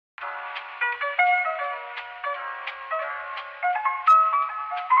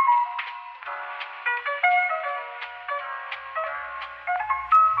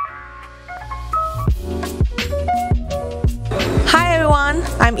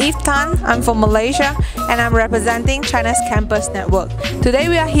I'm Eve Tan, I'm from Malaysia, and I'm representing China's Campus Network. Today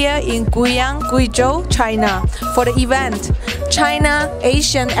we are here in Guiyang, Guizhou, China for the event China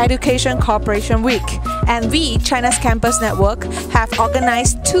Asean Education Cooperation Week. And we, China's Campus Network, have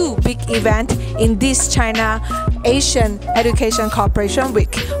organized two big events in this China Asian Education Cooperation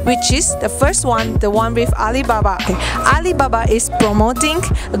Week, which is the first one, the one with Alibaba. Alibaba is promoting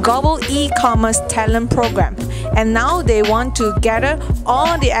a global e-commerce talent program, and now they want to gather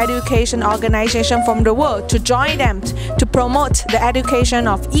all the education organizations from the world to join them to promote the education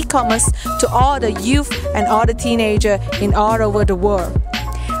of e-commerce to all the youth and all the teenagers in all over the world.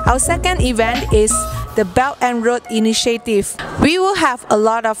 Our second event is the Belt and Road Initiative. We will have a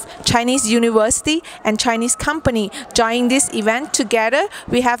lot of Chinese university and Chinese company joining this event together.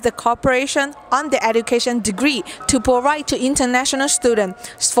 We have the cooperation on the education degree to provide to international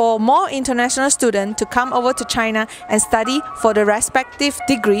students, for more international students to come over to China and study for the respective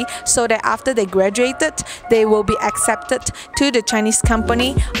degree, so that after they graduated, they will be accepted to the Chinese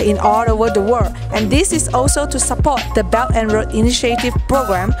company in all over the world. And this is also to support the Belt and Road Initiative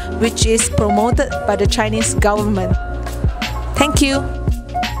program, which is promoted by the Chinese government. Thank you.